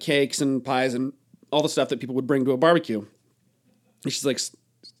and like cakes and pies and all the stuff that people would bring to a barbecue. And she's like,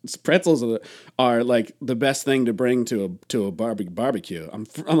 pretzels are like the best thing to bring to a barbecue. I'm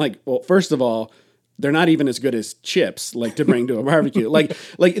like, well, first of all, they're not even as good as chips, like to bring to a barbecue.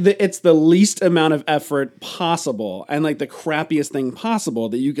 It's the least amount of effort possible, and like the crappiest thing possible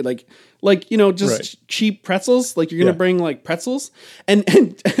that you could just Right. cheap pretzels. Like you're gonna bring like pretzels, and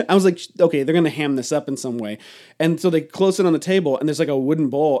I was like, okay, they're gonna ham this up in some way, and so they close it on the table, and there's like a wooden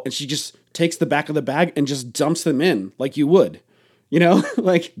bowl, and she just takes the back of the bag and just dumps them in like you would.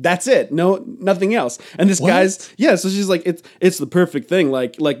 Like that's it. No, nothing else. And this guy's, so she's like, it's the perfect thing.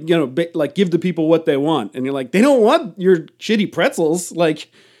 Like give the people what they want. And you're like, they don't want your shitty pretzels. Like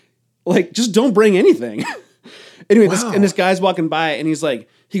just don't bring anything. Anyway, this guy's walking by, and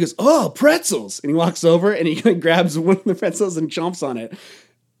he goes, oh, pretzels. And he walks over and he grabs one of the pretzels and chomps on it.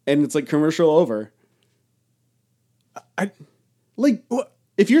 And it's like commercial over.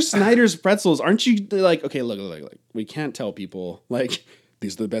 If you're Snyder's Pretzels, aren't you like, okay, look, we can't tell people like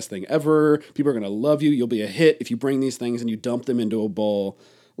these are the best thing ever. People are going to love you. You'll be a hit if you bring these things and you dump them into a bowl.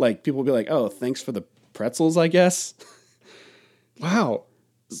 Like people will be like, oh, thanks for the pretzels, I guess. Wow.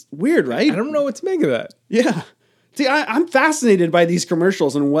 It's weird, right? I don't know what to make of that. Yeah. See, I'm fascinated by these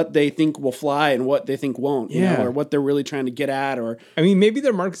commercials and what they think will fly and what they think won't, or what they're really trying to get at. Or I mean, maybe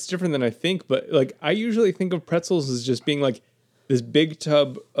their market's different than I think, but like I usually think of pretzels as just being like this big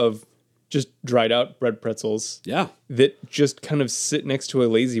tub of just dried out bread pretzels. Yeah. That just kind of sit next to a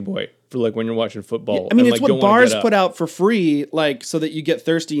lazy boy for like when you're watching football. I mean, and, it's like, what don't wanna bars get up. put out for free, like so that you get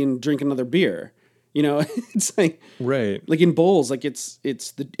thirsty and drink another beer. It's like Right. like in bowls, like it's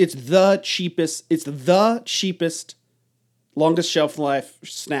the cheapest, longest shelf life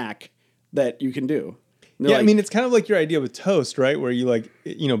snack that you can do. Yeah, I mean, it's kind of like your idea with toast, right? Where you like,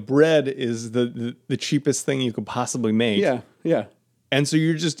 bread is the cheapest thing you could possibly make. yeah. And so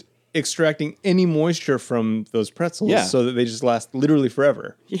you're just extracting any moisture from those pretzels Yeah. so that they just last literally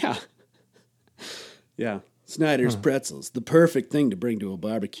forever. Yeah. Yeah. Snyder's pretzels, the perfect thing to bring to a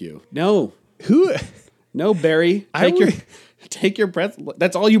barbecue. No, Who? no, Barry. Take your pretzel.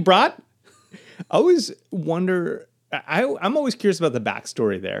 That's all you brought? I always wonder. I'm always curious about the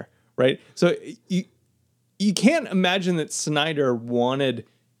backstory there, right? So you can't imagine that Snyder wanted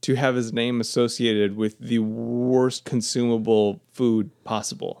to have his name associated with the worst consumable food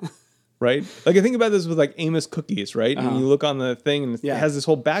possible, right? Like I think about this with like Amos cookies, right? And you look on the thing and it has this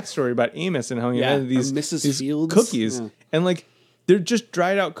whole backstory about Amos and how he had these, Mrs. Fields cookies, and like they're just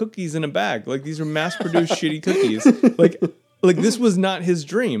dried out cookies in a bag. Like these are mass produced shitty cookies. Like this was not his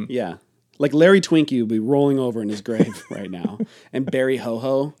dream. Yeah. Like Larry Twinkie would be rolling over in his grave right now. And Barry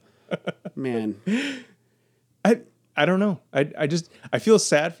Ho-Ho. Man. I don't know. I feel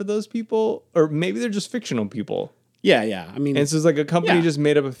sad for those people, or maybe they're just fictional people. Yeah, yeah. I mean, And so it's like a company Yeah. just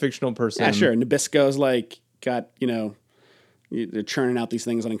made up a fictional person. yeah, sure. Nabisco's like got, they're churning out these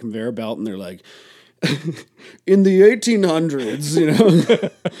things on a conveyor belt and they're like, in the 1800s,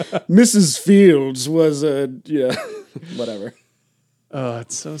 Mrs. Fields was whatever. Oh,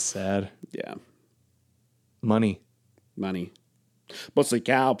 it's so sad. Yeah. Money. Money. Pussy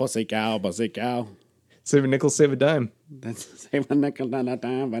cow, pussy cow, pussy cow. Save a nickel, save a dime. That's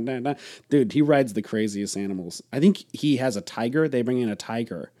dude. He rides the craziest animals. I think he has a tiger. They bring in a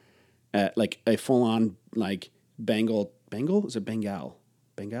tiger, like a full-on like Bengal. Bengal is it Bengal?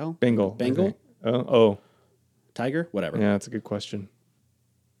 Bengal. Bengal. Bengal. Okay. Oh, Tiger. Whatever. yeah, that's a good question.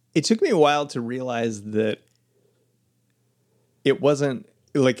 It took me a while to realize that it wasn't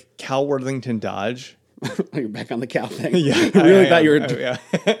like Cal Worthington Dodge. You're back on the cow thing. Yeah, I really thought you were. Yeah.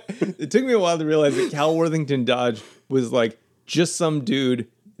 It took me a while to realize that Cal Worthington Dodge was like just some dude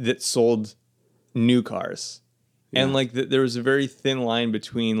that sold new cars. And like there was a very thin line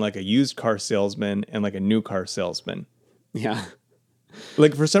between like a used car salesman and like a new car salesman. Yeah.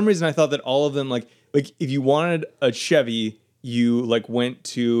 Like for some reason I thought that all of them like if you wanted a Chevy, you like went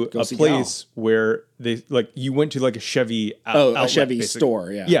to a see place where they like you went to like a Chevy outlet, a Chevy basically.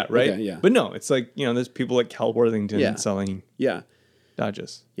 store. Yeah. Yeah, right. Okay, yeah. But no, it's like there's people like Cal Worthington Yeah. selling Yeah.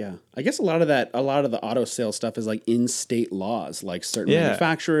 Dodges. Yeah. I guess a lot of the auto sales stuff is like in state laws. Like certain Yeah.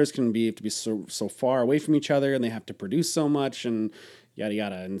 manufacturers have to be so far away from each other and they have to produce so much and yada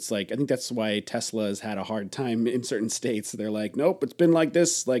yada. And it's like I think that's why Tesla has had a hard time in certain states. They're like, nope, it's been like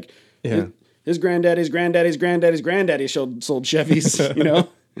this. Like his granddaddy's granddaddy's granddaddy's granddaddy sold Chevys,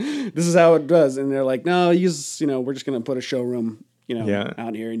 This is how it does. And they're like, no, we're just gonna put a showroom,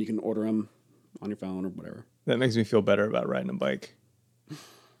 out here and you can order them on your phone or whatever. That makes me feel better about riding a bike.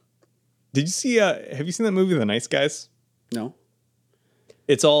 Did you see have you seen that movie The Nice Guys? No.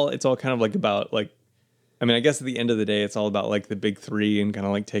 It's all kind of like about like I guess at the end of the day it's all about like the big three and kind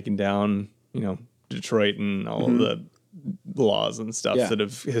of like taking down, Detroit and all of the laws and stuff Yeah. that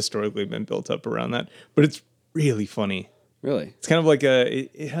have historically been built up around that. But it's really funny. Really? It's kind of like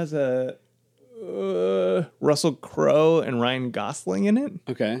it has a Russell Crowe and Ryan Gosling in it.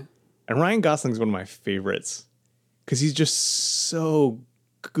 Okay. And Ryan Gosling's one of my favorites because he's just so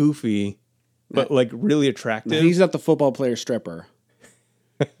goofy, but like really attractive. He's not the football player stripper.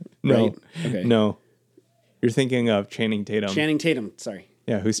 no, right? Okay. no. You're thinking of Channing Tatum. Channing Tatum, sorry.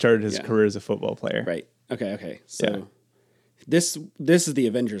 Yeah, who started his Yeah. career as a football player. Right. Okay. So Yeah. this is the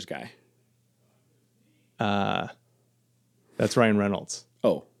Avengers guy. That's Ryan Reynolds.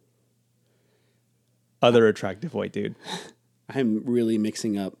 Oh, Other attractive white dude. I'm really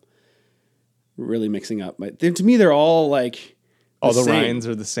mixing up. But to me, they're all like All the same. Ryans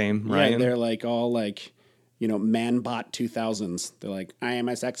are the same. Yeah, Ryan. they're like all like, man-bot 2000s. They're like, I am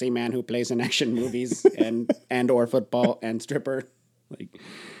a sexy man who plays in action movies and or football and stripper. Like,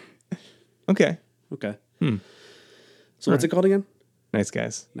 Okay. okay. So what's it called again? Nice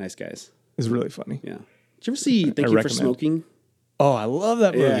Guys. Nice Guys. It's really funny. Yeah. Did you ever see Thank You recommend. for Smoking? Oh, I love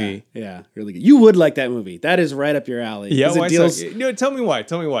that movie. Yeah, really good. You would like that movie. That is right up your alley. Yeah, 'Cause why it deals, so? No, tell me why. I'm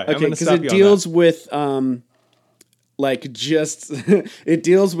okay, going to because stop it you deals on with like just it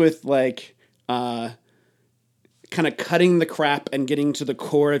deals with like kind of cutting the crap and getting to the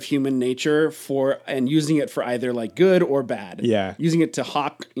core of human nature and using it for either like good or bad. Yeah. Using it to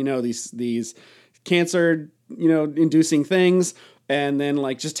hawk, these cancer, inducing things. And then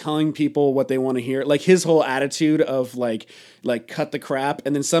like just telling people what they want to hear. Like his whole attitude of like cut the crap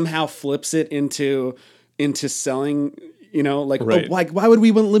and then somehow flips it into selling, Right. why would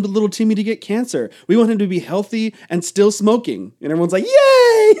we want little Timmy to get cancer? We want him to be healthy and still smoking. And everyone's like,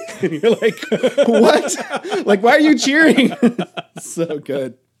 yay! And you're like, what? Like, why are you cheering? So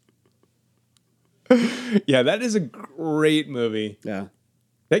good. that. Yeah, that is a great movie. Yeah.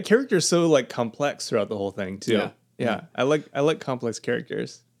 That character is so like complex throughout the whole thing too. Yeah. Yeah. I like complex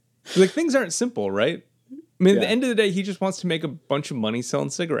characters. Like things aren't simple, right? I mean, at the Yeah. end of the day, he just wants to make a bunch of money selling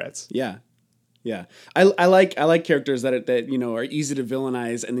cigarettes. Yeah. Yeah. I like characters that are easy to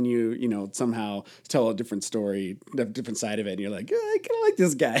villainize, and then you somehow tell a different story, a different side of it, and you're like, I kind of like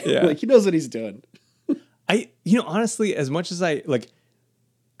this guy. Yeah. Like he knows what he's doing. Honestly, as much as I like,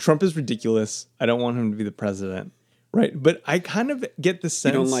 Trump is ridiculous. I don't want him to be the president, right? But I kind of get the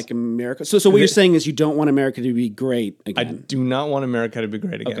sense You don't like America. So what you're saying is you don't want America to be great I again. do not want America to be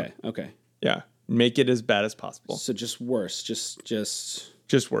great again. Okay. Yeah, make it as bad as possible. So just worse. Just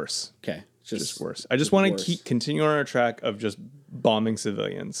Just worse. okay. Just worse. I just want worse. to continue on our track of just bombing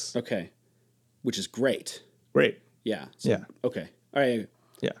civilians. Okay. Which is great. Great. Yeah. Yeah. Okay. All right.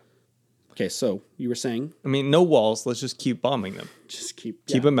 Yeah. Okay. So you were saying I mean, no walls. Let's just keep bombing them. just keep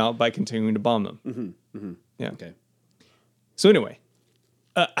Keep them out by continuing to bomb them. Yeah. Okay. So anyway,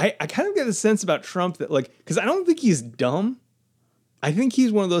 I kind of get the sense about Trump that like, because I don't think he's dumb. I think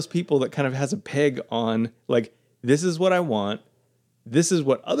he's one of those people that kind of has a peg on like, this is what I want. This is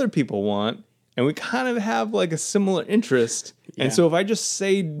what other people want. And we kind of have like a similar interest. Yeah. And so if I just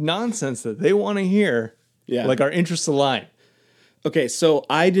say nonsense that they want to hear, Yeah. like our interests align. Okay, so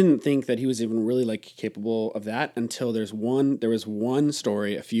I didn't think that he was even really like capable of that until there was one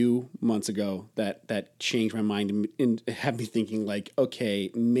story a few months ago that changed my mind and had me thinking like, okay,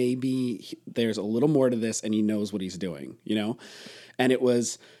 maybe there's a little more to this and he knows what he's doing, And it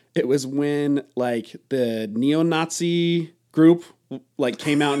was when like the neo-Nazi group like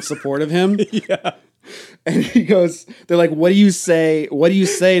came out in support of him. Yeah. And they're like, what do you say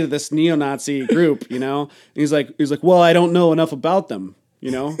to this neo-Nazi group, And he's like, well, I don't know enough about them,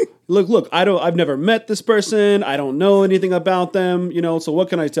 Look, I've never met this person. I don't know anything about them, so what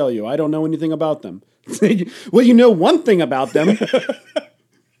can I tell you? I don't know anything about them. Well, you know one thing about them.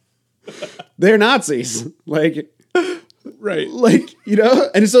 They're Nazis. Right.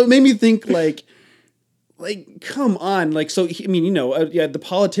 And so it made me think like, come on. The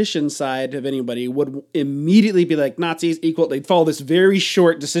politician side of anybody would immediately be like, Nazis equal. They'd follow this very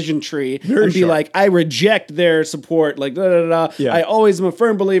short decision tree and be short. like, I reject their support. Like, da, da, da, da. Yeah. I always am a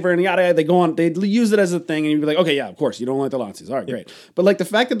firm believer, and yada, yada. They go on, they'd use it as a thing, and you'd be like, okay, yeah, of course, you don't like the Nazis. All right, great. But like the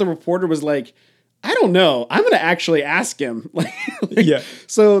fact that the reporter was like, I don't know. I'm going to actually ask him. Yeah.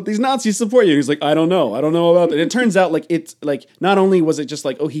 So these Nazis support you. He's like, I don't know about that. And it turns out like it's like not only was it just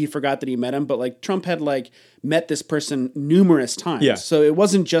like, oh, he forgot that he met him, but like Trump had like met this person numerous times. Yeah. So it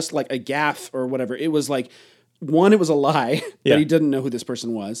wasn't just like a gaffe or whatever. It was like, one, it was a lie Yeah. that he didn't know who this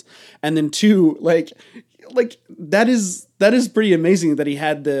person was. And then two, like that is pretty amazing that he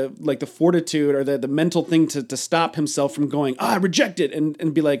had the fortitude or the mental thing to stop himself from going, I reject it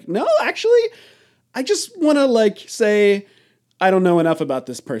and be like, no, actually, I just want to like say I don't know enough about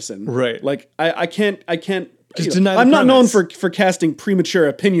this person. Right. Like I can't Just deny the I'm not known premise. for casting premature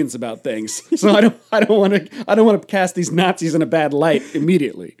opinions about things. So I don't want to cast these Nazis in a bad light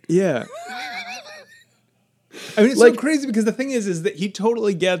immediately. Yeah. I mean, it's so crazy because the thing is that he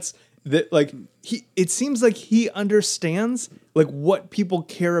totally gets that. Like it seems like he understands like what people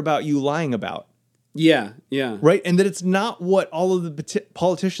care about you lying about, Yeah, yeah. right? And that it's not what all of the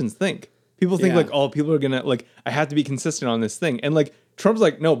politicians think. People think Yeah. like, oh, people are gonna like, I have to be consistent on this thing, and like Trump's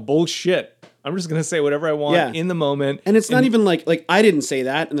like, no, bullshit. I'm just gonna say whatever I want Yeah. in the moment, And it's not even like I didn't say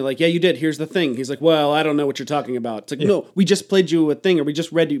that, and they're like, yeah, you did. Here's the thing. He's like, well, I don't know what you're talking about. It's like, no, we just played you a thing, or we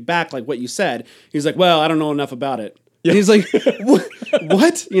just read you back like what you said. He's like, well, I don't know enough about it. And he's like, what?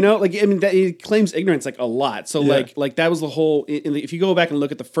 Like I mean, he claims ignorance like a lot. So Yeah. like that was the whole. If you go back and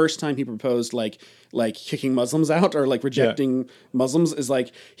look at the first time he proposed like kicking Muslims out or like rejecting Muslims, is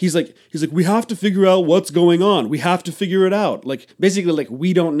like he's like we have to figure out what's going on. We have to figure it out. Like basically like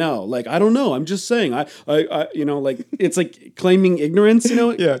we don't know. Like I don't know. I'm just saying. I like it's like claiming ignorance.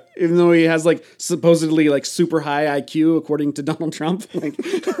 Yeah. Even though he has like supposedly like super high IQ according to Donald Trump. Like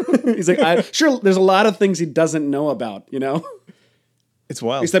he's like sure. There's a lot of things he doesn't know about. it's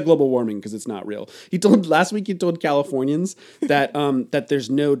wild. Except global warming because it's not real. Last week he told Californians that that there's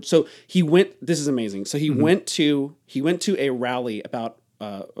no. So he went. This is amazing. So he went to a rally about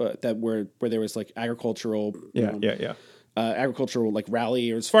that where there was like agricultural. Agricultural like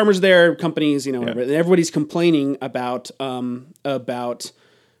rally. There's farmers there, companies, and everybody's complaining about the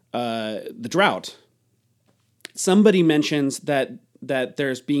drought. Somebody mentions that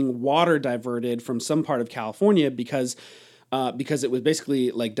there's being water diverted from some part of California because it was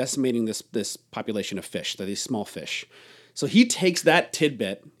basically like decimating this population of fish, these small fish. So he takes that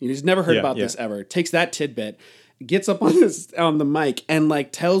tidbit. He's never heard about this ever. Takes that tidbit, gets up on the mic and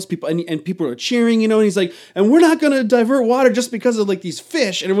like tells people, and people are cheering, and he's like, and we're not gonna divert water just because of like these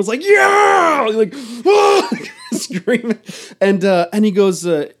fish. And everyone's like, yeah, like screaming, and he goes.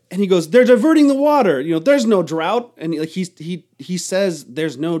 and he goes, they're diverting the water. You know, there's no drought. And like he says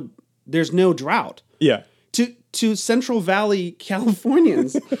there's no drought Yeah. to Central Valley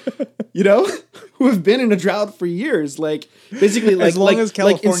Californians, you know, who have been in a drought for years. Like basically As long as like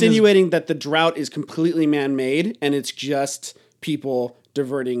California's- insinuating that the drought is completely man-made and it's just people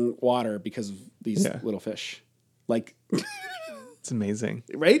diverting water because of these Yeah. little fish. Like, It's amazing.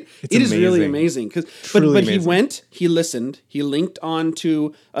 right? It's It is really amazing. amazing. But Truly he amazing. went, he listened, he linked on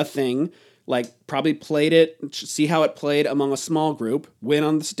to a thing, like probably played it, see how it played among a small group, went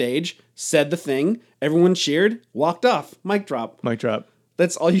on the stage, said the thing, everyone cheered, walked off, mic drop. Mic drop.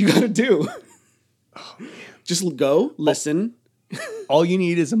 That's all you gotta do. Just go, listen. All you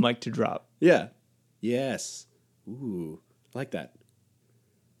need is a mic to drop. Yeah. Yes. Ooh, I like that.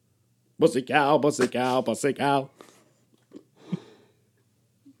 Pussy cow, pussy cow, pussy cow.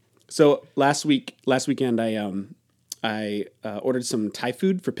 So last weekend, I ordered some Thai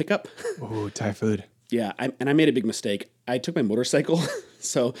food for pickup. Oh, Thai food. Yeah, I made a big mistake. I took my motorcycle,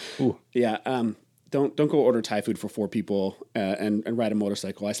 so yeah. Don't go order Thai food for 4 people and ride a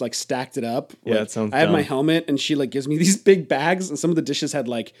motorcycle. I like stacked it up. Yeah, Like, that sounds I had my dumb. helmet, and she like gives me these big bags, and some of the dishes had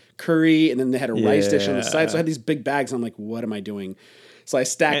like curry, and then they had a rice dish on the side. So I had these big bags, and I'm like, what am I doing? So I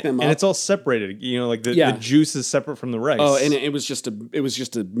stacked them up. And it's all separated. You know, like the Yeah. juice is separate from the rice. Oh, and it was just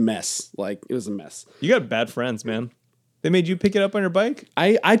a mess. Like it was a mess. You got bad friends, man. They made you pick it up on your bike?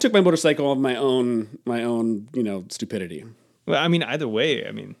 I took my motorcycle on my own stupidity. Well, I mean, either way,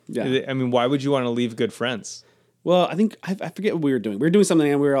 I mean, Yeah. I mean, why would you want to leave good friends? Well, I think I forget what we were doing. We were doing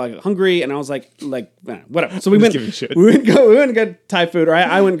something, and we were like hungry, and I was like whatever. So we I'm just went. giving you shit. We went and got Thai food, or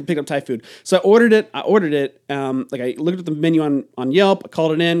I went and picked up Thai food. So I ordered it. Like I looked at the menu on Yelp, I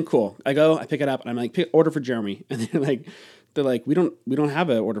called it in. Cool. I go, I pick it up, and I'm like, order for Jeremy, and they're like, we don't have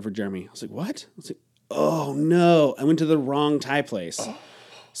an order for Jeremy. I was like, what? I was like, oh no, I went to the wrong Thai place.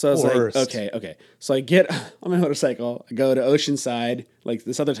 So I was worst. like, okay. So I get on my motorcycle, I go to Oceanside, like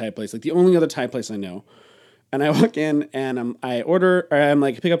this other Thai place, like the only other Thai place I know. And I walk in and I order, or I'm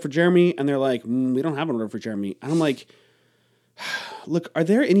like, pick up for Jeremy. And they're like, we don't have an order for Jeremy. And I'm like, look, are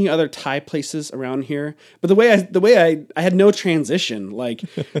there any other Thai places around here? But the way I had no transition, like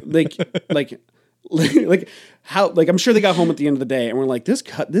how, like, I'm sure they got home at the end of the day and we're like,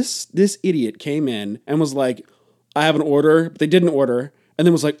 this idiot came in and was like, I have an order, but they didn't order. And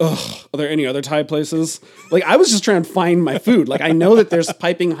then was like, ugh, are there any other Thai places? Like, I was just trying to find my food. Like, I know that there's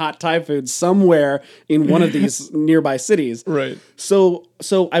piping hot Thai food somewhere in one of these nearby cities. Right. So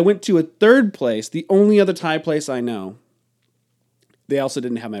I went to a third place, the only other Thai place I know. They also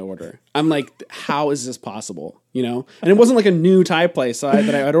didn't have my order. I'm like, how is this possible? You know? And it wasn't like a new Thai place that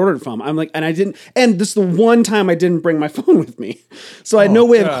I had ordered from. I'm like, and I didn't, and this is the one time I didn't bring my phone with me. So I had no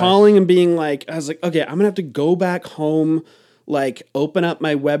way of gosh. calling and being like, I was like, okay, I'm gonna have to go back home, like open up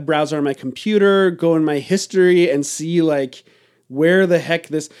my web browser on my computer, go in my history and see like where the heck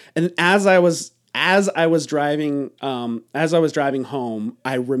this, and as I was driving home,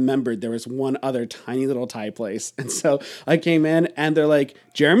 I remembered there was one other tiny little Thai place. And so I came in and they're like,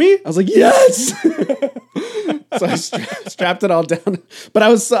 Jeremy? I was like, yes. So I strapped it all down. But I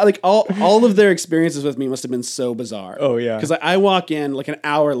was like, all of their experiences with me must have been so bizarre. Oh, yeah. Because I walk in like an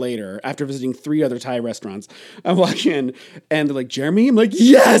hour later after visiting 3 other Thai restaurants. I walk in and they're like, Jeremy? I'm like,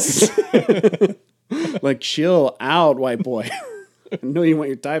 yes. Like, chill out, white boy. I know you want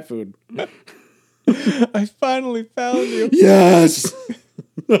your Thai food. I finally found you. Yes.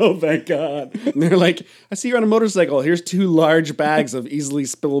 Oh, thank God. And they're like, I see you're on a motorcycle. Here's 2 large bags of easily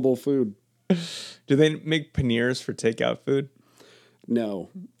spillable food. Do they make paneers for takeout food? No,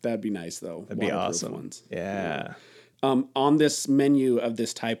 that'd be nice though. That'd be Waterproof awesome. ones. Yeah. On this menu of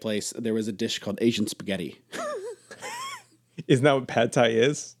this Thai place, there was a dish called Asian spaghetti. Isn't that what pad thai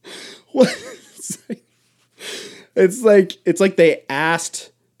is? What? It's like they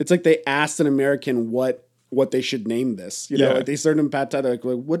asked an American what they should name this. You know, Yeah. like they served them pad thai. They're like,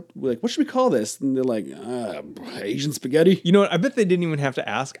 what should we call this? And they're like, Asian spaghetti. You know what? I bet they didn't even have to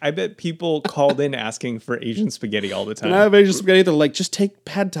ask. I bet people called in asking for Asian spaghetti all the time. And I have Asian spaghetti. They're like, just take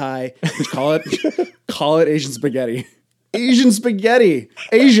pad thai, and call it Asian spaghetti. Asian spaghetti,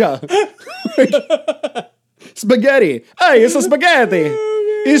 Asia, spaghetti. Hey, it's a spaghetti.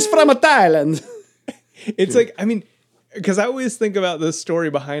 It's from Thailand. It's like, I mean, because I always think about the story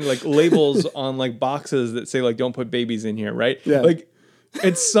behind like labels on like boxes that say like don't put babies in here, right? Yeah. Like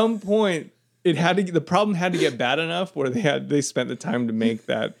at some point the problem had to get bad enough where they spent the time to make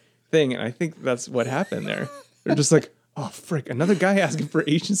that thing, and I think that's what happened there. They're just like, oh frick, another guy asking for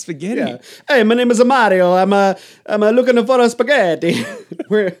Asian spaghetti. Yeah. Hey, my name is Mario. I'm looking for a spaghetti.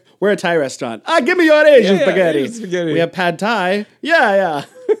 We're a Thai restaurant. Give me your Asian Yeah, spaghetti. Asian spaghetti. We have pad thai. Yeah.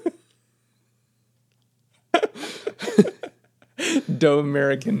 Doe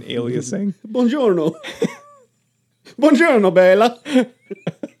American aliasing. Buongiorno. Buongiorno, bella.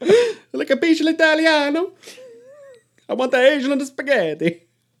 Le capisci l'italiano? I want the Asian and the spaghetti.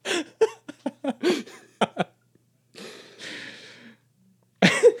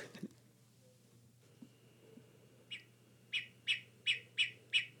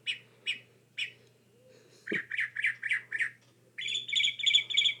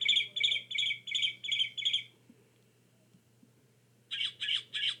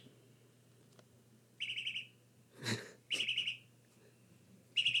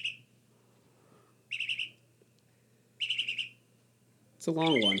 It's a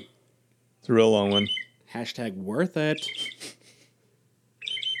long one. It's a real long one. Hashtag worth it.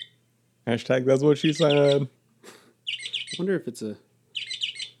 Hashtag that's what she said. I wonder if it's the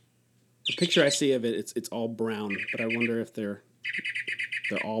picture I see of it, it's all brown, but I wonder if they're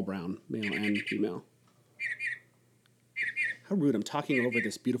all brown, male and female. How rude, I'm talking over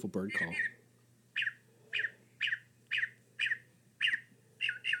this beautiful bird call.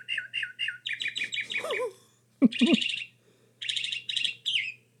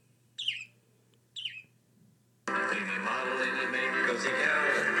 Any model, any make, Cozy Cow.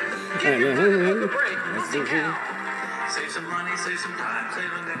 Cozy Cozy Cow. Save some money, save some time,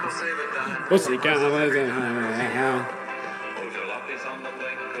 save a nickel, save a dime. Cow. Hold your loppies on the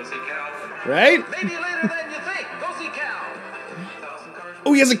blink, Cozy Cow. Right? Maybe later than you think, Cozy Cow. 1,000 cars.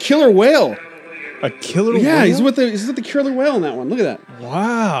 Oh, he has a killer whale. A killer Yeah, whale? he's with the killer whale in that one. Look at that.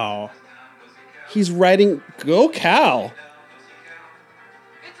 Wow. He's riding Go Cow.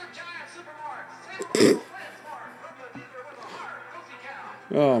 It's a giant supermarket. Transform from the dealer with a heart, Cozy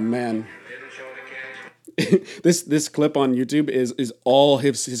Cow. Oh man. This clip on YouTube is all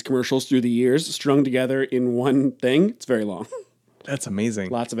his commercials through the years strung together in one thing. It's very long. That's amazing.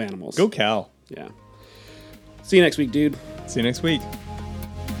 Lots of animals. Go Cal. Yeah. See you next week, dude. See you next week.